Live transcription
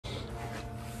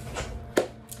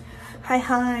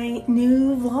Hi,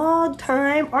 new vlog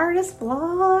time, artist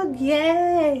vlog,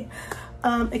 yay!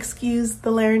 Excuse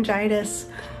the laryngitis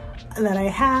that I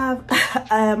have.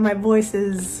 My voice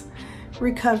is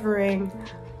recovering.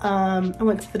 I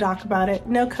went to the doc about it.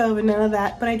 No COVID, none of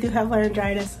that, but I do have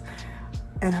laryngitis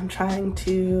and I'm trying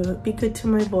to be good to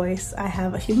my voice. I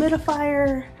have a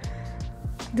humidifier,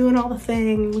 doing all the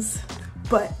things,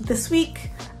 but this week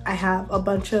I have a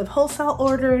bunch of wholesale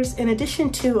orders in addition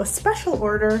to a special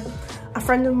order. A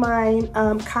friend of mine,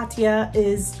 Katya,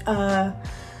 is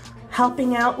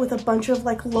helping out with a bunch of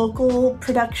like local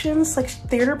productions, like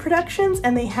theater productions,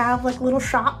 and they have like little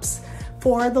shops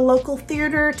for the local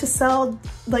theater to sell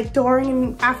like during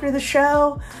and after the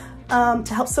show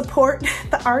to help support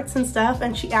the arts and stuff.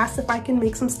 And she asked if I can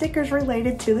make some stickers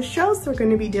related to the shows they're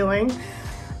going to be doing.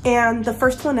 And the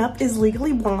first one up is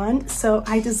Legally Blonde. So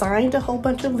I designed a whole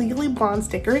bunch of Legally Blonde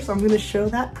stickers. I'm going to show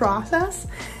that process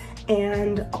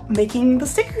and making the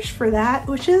stickers for that,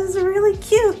 which is really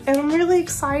cute and I'm really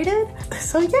excited.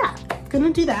 So yeah, gonna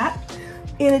do that.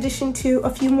 In addition to a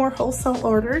few more wholesale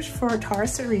orders for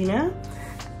Tarzana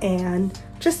and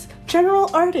just general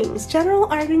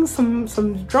artings,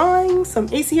 some drawings, some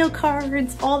ACEO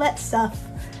cards, all that stuff.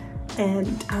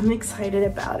 And I'm excited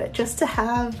about it, just to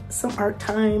have some art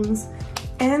times.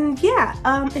 And yeah,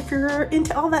 if you're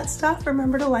into all that stuff,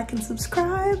 remember to like and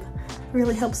subscribe. It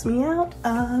really helps me out.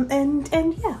 And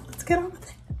yeah, let's get on with it.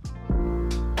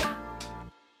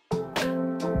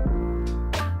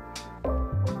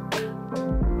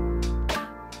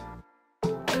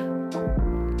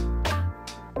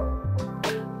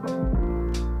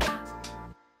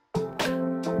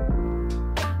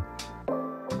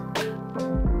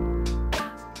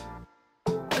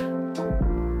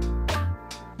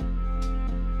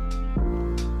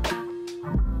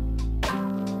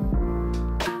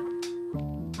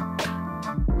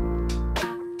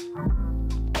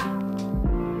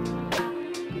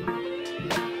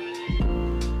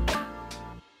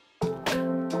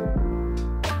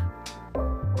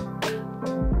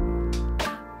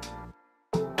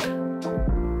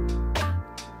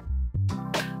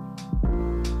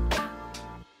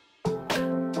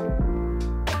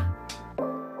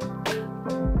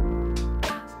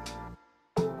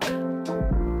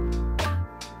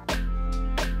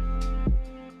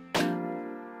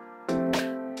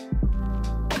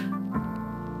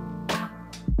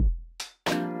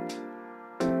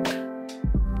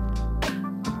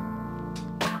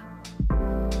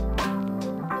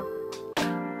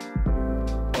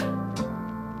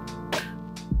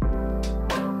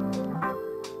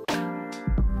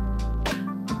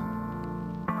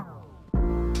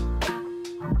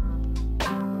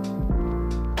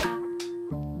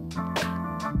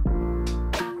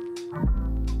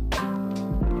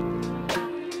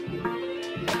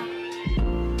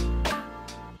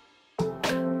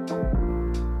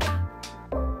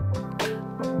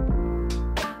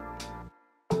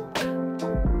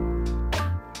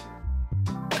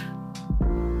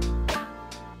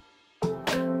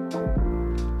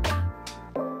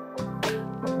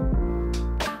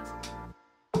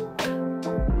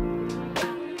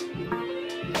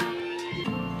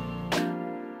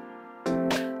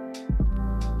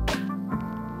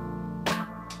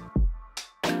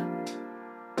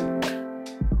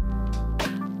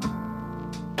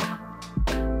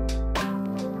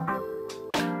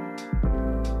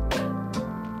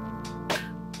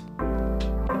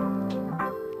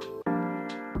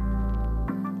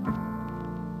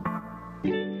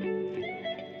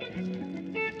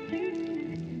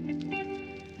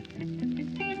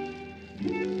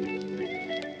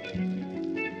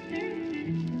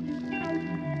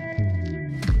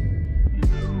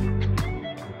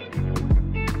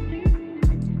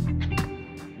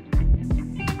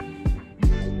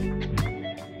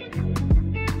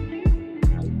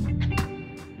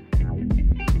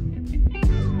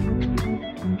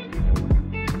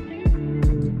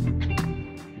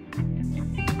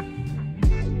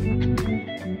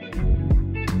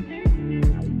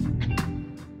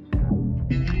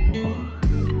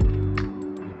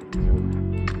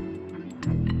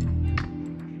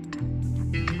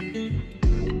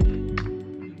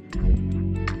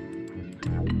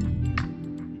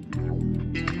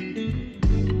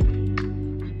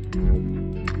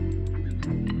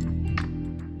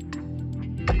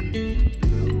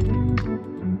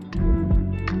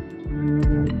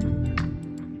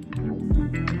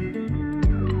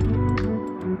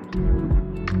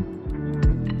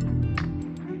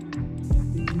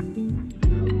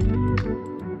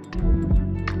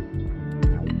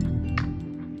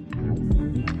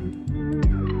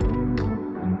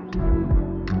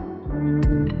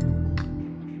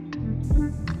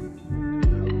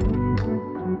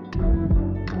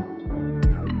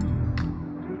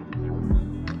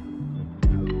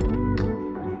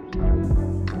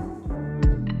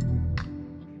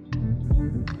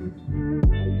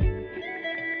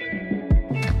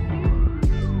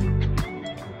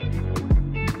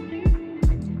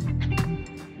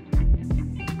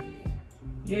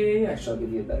 Actually, I'll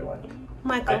give you a better one.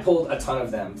 Michael. I pulled a ton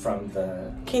of them from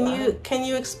the... Can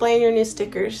you explain your new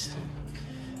stickers?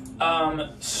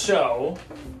 So,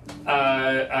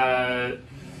 can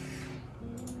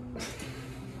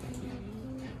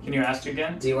you ask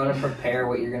again? Do you want to prepare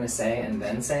what you're going to say and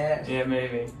then say it? Yeah,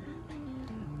 maybe.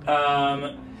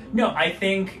 No, I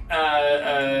think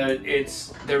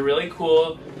they're really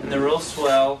cool and they're real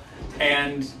swell,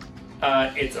 and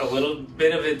it's a little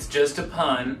bit of it's just a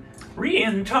pun,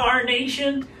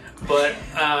 reincarnation, but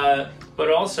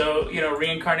also, you know,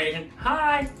 reincarnation.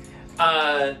 Hi,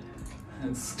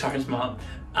 it's Tar's mom.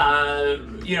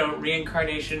 You know,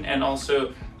 reincarnation, and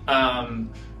also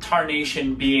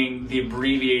tarnation being the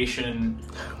abbreviation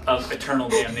of eternal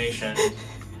damnation.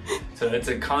 So it's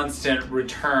a constant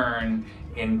return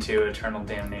into eternal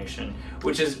damnation,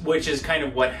 which is kind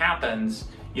of what happens,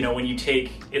 you know, when you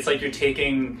take, it's like you're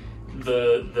taking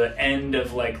the end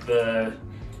of like the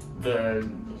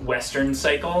Western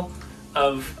cycle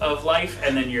of life,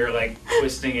 and then you're like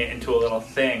twisting it into a little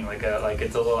thing, like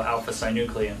it's a little alpha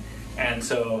synuclein, and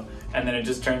then it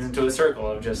just turns into a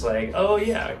circle of just like, oh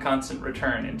yeah, a constant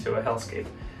return into a hellscape.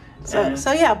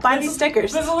 So yeah, buy these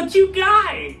stickers. This is what you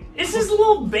guy. It's this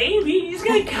little baby. He's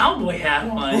got a cowboy hat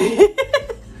on.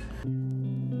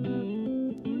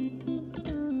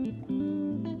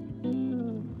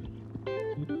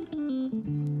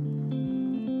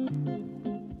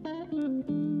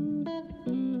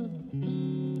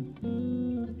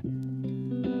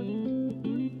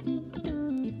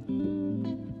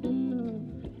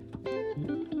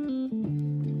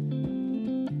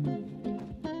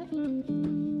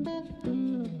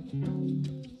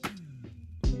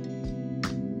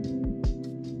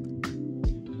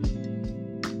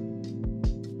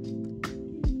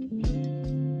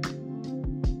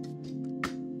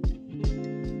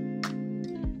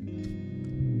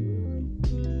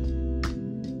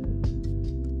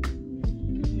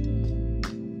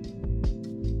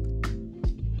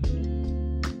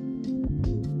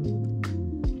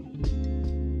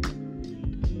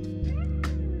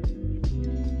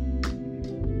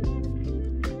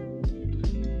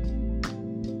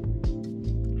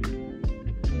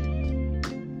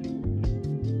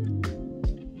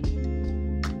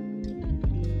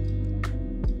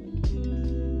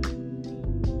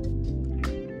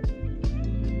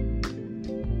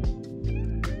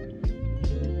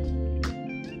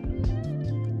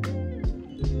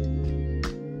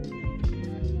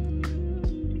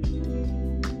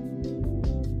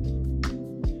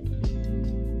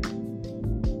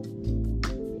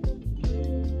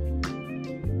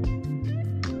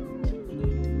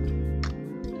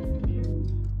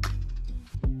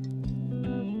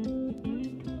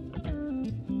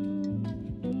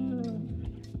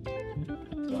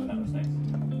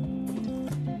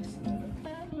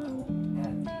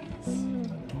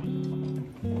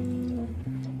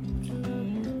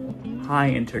 Hi,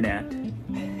 Internet.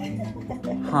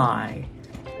 Hi.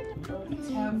 These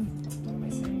have, what am I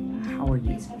saying? How are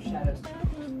you? These have shadows.